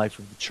in the life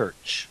of the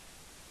church.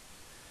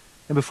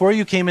 And before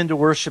you came into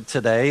worship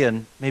today,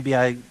 and maybe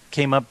I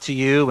came up to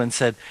you and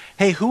said,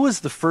 hey, who was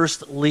the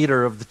first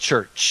leader of the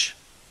church?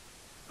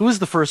 Who was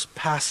the first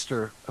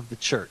pastor of the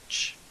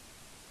church?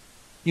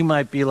 You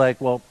might be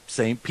like, well,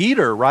 St.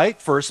 Peter, right?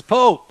 First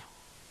pope.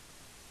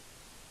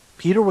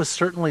 Peter was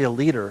certainly a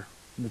leader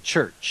in the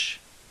church,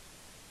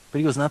 but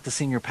he was not the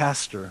senior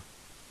pastor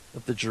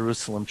of the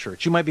Jerusalem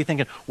church. You might be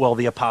thinking, well,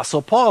 the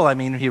Apostle Paul, I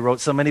mean, he wrote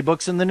so many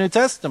books in the New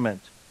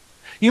Testament.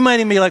 You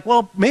might even be like,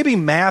 well, maybe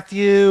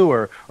Matthew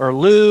or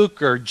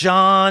Luke or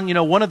John,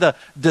 one of the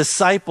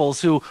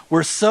disciples who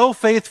were so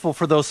faithful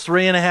for those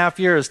 3.5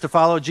 years to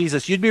follow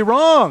Jesus. You'd be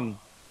wrong.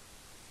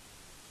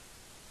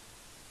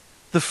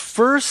 The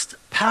first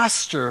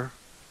pastor,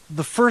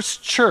 the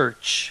first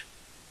church,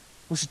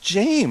 was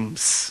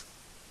James,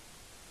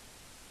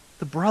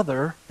 the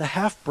brother, the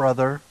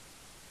half-brother,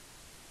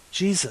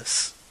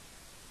 Jesus.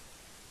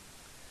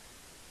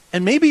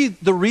 And maybe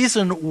the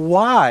reason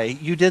why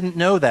you didn't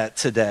know that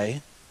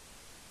today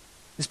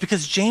is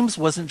because James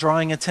wasn't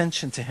drawing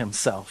attention to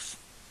himself.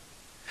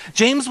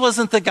 James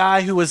wasn't the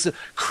guy who was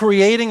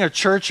creating a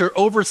church or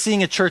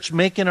overseeing a church,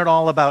 making it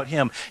all about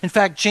him. In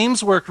fact,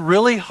 James worked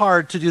really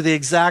hard to do the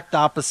exact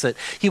opposite.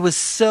 He was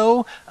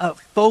so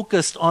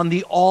focused on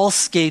the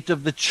all-skate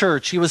of the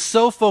church. He was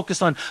so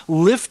focused on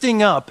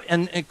lifting up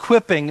and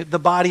equipping the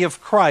body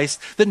of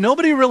Christ that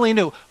nobody really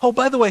knew. Oh,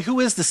 by the way, who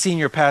is the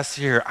senior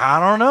pastor here?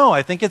 I don't know.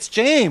 I think it's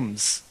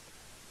James.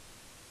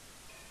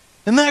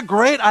 Isn't that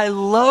great? I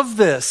love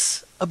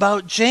this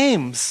about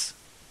James.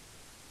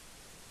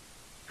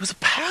 He was a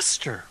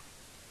pastor.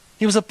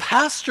 He was a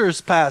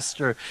pastor's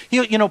pastor.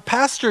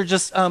 Pastor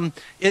just,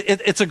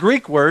 it's a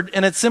Greek word,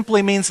 and it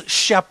simply means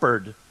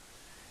shepherd.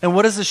 And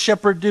what does a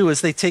shepherd do?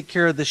 Is they take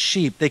care of the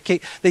sheep. They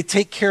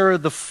take care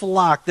of the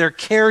flock. They're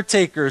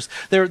caretakers.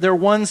 They're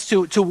ones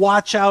to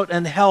watch out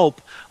and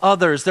help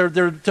others. They're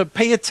to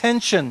pay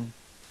attention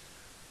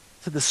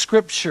to the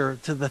scripture,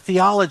 to the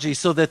theology,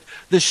 so that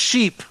the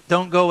sheep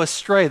don't go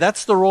astray.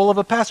 That's the role of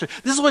a pastor.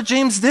 This is what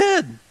James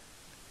did.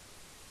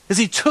 As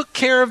he took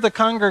care of the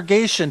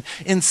congregation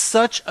in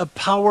such a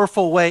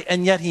powerful way,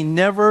 and yet he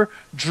never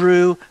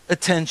drew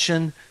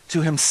attention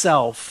to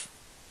himself.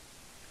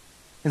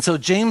 And so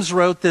James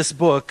wrote this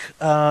book,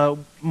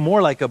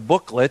 more like a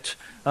booklet,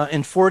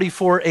 in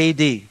 44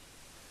 AD.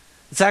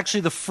 It's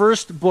actually the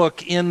first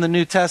book in the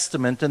New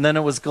Testament, and then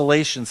it was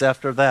Galatians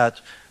after that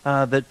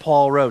that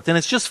Paul wrote. And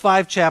it's just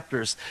 5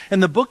 chapters.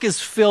 And the book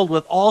is filled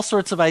with all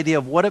sorts of idea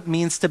of what it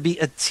means to be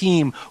a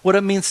team, what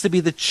it means to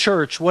be the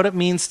church, what it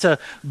means to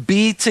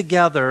be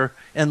together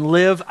and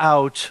live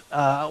out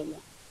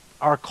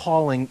our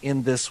calling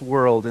in this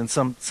world. And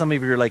some of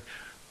you are like,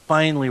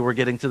 finally we're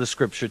getting to the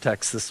scripture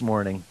text this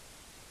morning.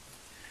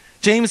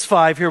 James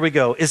 5, here we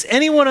go. Is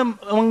anyone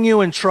among you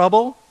in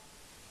trouble?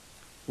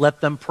 Let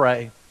them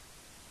pray.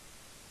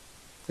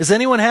 Is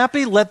anyone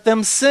happy? Let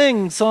them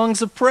sing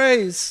songs of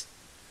praise.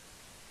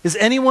 Is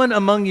anyone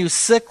among you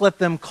sick? Let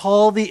them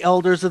call the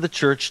elders of the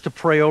church to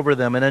pray over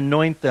them and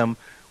anoint them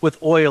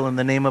with oil in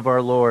the name of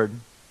our Lord.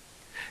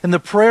 And the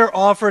prayer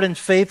offered in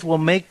faith will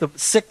make the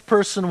sick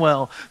person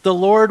well. The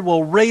Lord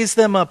will raise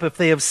them up. If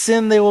they have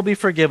sinned, they will be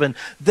forgiven.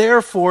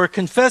 Therefore,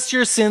 confess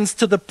your sins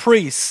to the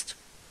priest,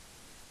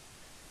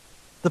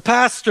 the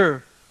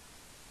pastor.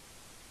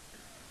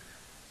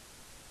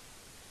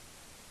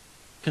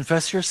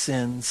 Confess your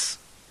sins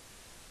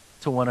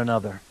to one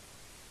another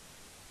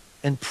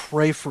and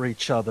pray for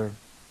each other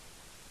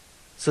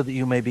so that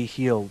you may be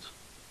healed.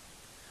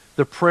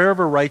 The prayer of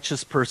a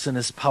righteous person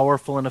is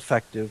powerful and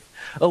effective.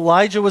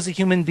 Elijah was a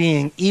human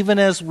being, even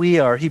as we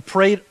are. He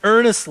prayed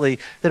earnestly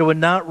that it would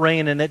not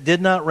rain, and it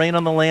did not rain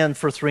on the land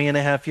for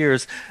 3.5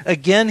 years.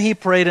 Again he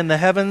prayed, and the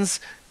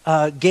heavens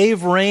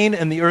gave rain,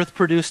 and the earth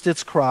produced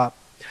its crop.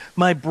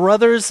 My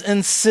brothers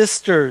and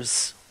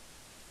sisters,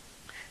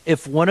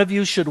 if one of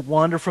you should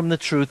wander from the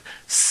truth,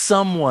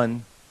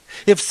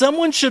 if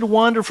someone should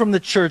wander from the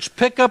church,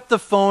 pick up the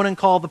phone and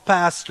call the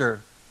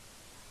pastor.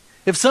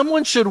 If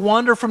someone should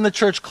wander from the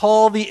church,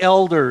 call the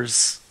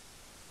elders.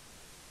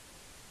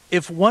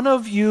 If one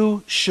of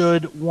you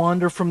should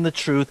wander from the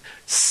truth,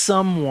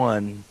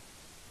 someone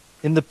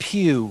in the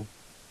pew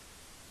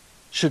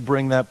should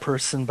bring that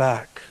person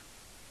back.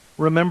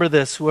 Remember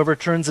this, whoever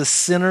turns a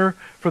sinner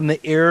from the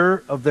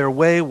error of their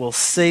way will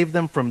save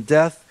them from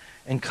death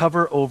and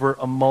cover over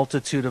a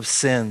multitude of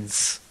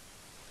sins.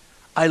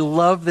 I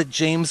love that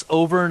James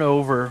over and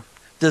over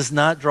does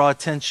not draw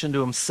attention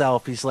to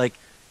himself. He's like,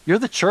 you're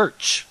the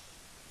church.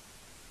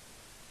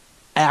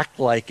 Act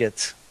like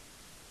it.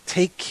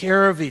 Take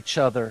care of each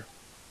other.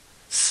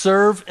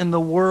 Serve in the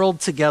world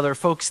together.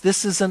 Folks,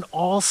 this is an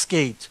all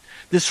skate.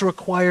 This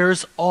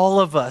requires all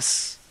of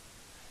us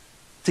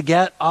to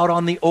get out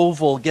on the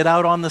oval, get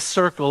out on the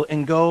circle,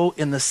 and go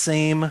in the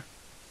same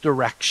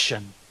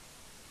direction.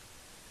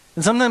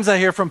 And sometimes I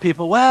hear from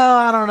people, well,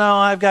 I don't know,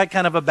 I've got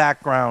kind of a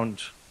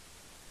background.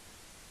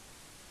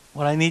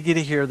 What I need you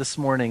to hear this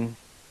morning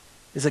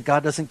is that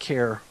God doesn't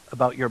care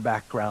about your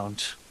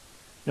background.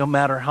 No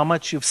matter how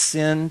much you've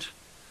sinned,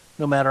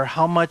 no matter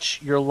how much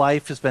your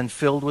life has been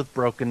filled with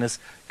brokenness,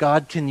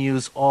 God can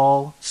use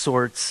all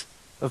sorts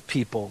of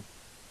people.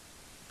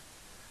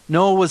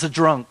 Noah was a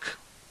drunk.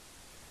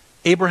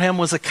 Abraham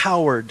was a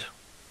coward.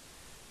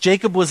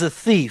 Jacob was a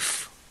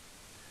thief.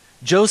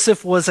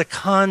 Joseph was a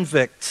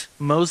convict.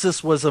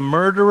 Moses was a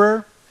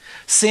murderer.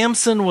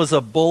 Samson was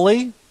a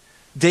bully.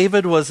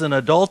 David was an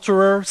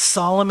adulterer.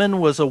 Solomon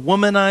was a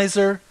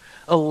womanizer.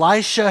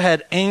 Elisha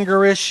had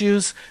anger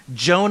issues.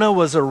 Jonah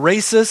was a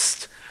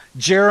racist.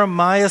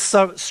 Jeremiah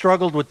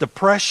struggled with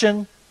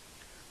depression.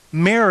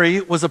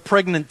 Mary was a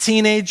pregnant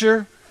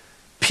teenager.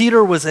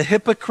 Peter was a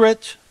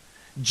hypocrite.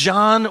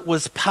 John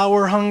was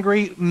power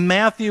hungry.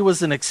 Matthew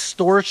was an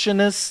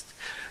extortionist.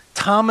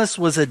 Thomas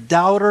was a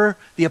doubter.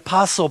 The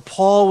Apostle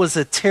Paul was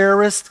a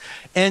terrorist.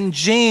 And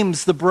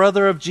James, the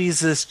brother of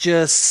Jesus,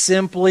 just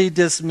simply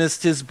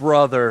dismissed his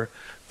brother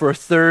for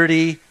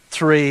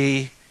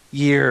 33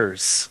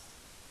 years.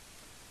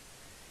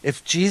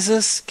 If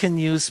Jesus can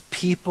use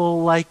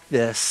people like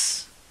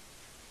this,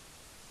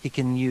 he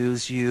can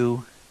use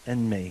you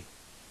and me.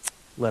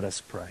 Let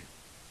us pray.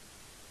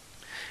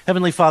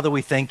 Heavenly Father,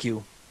 we thank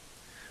you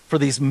for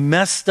these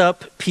messed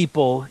up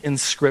people in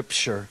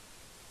Scripture.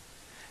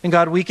 And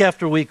God, week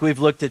after week, we've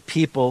looked at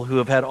people who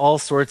have had all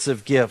sorts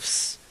of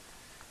gifts,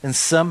 and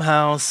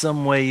somehow,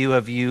 some way you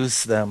have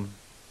used them.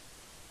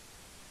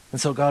 And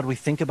so, God, we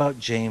think about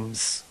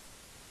James,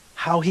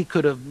 how he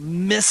could have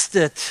missed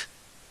it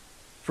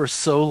for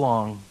so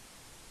long,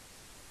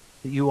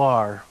 that you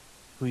are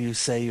who you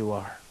say you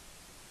are.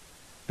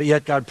 But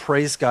yet, God,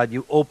 praise God,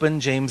 you open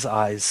James'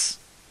 eyes,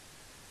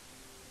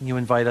 and you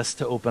invite us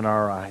to open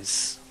our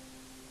eyes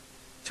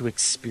to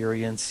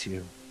experience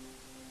you.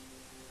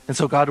 And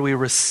so, God, we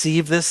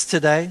receive this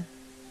today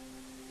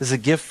as a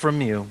gift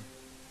from you.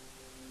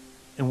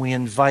 And we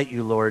invite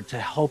you, Lord, to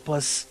help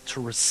us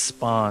to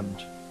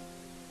respond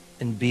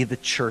and be the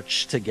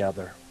church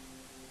together.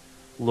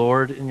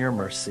 Lord, in your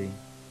mercy,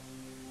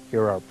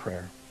 hear our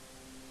prayer.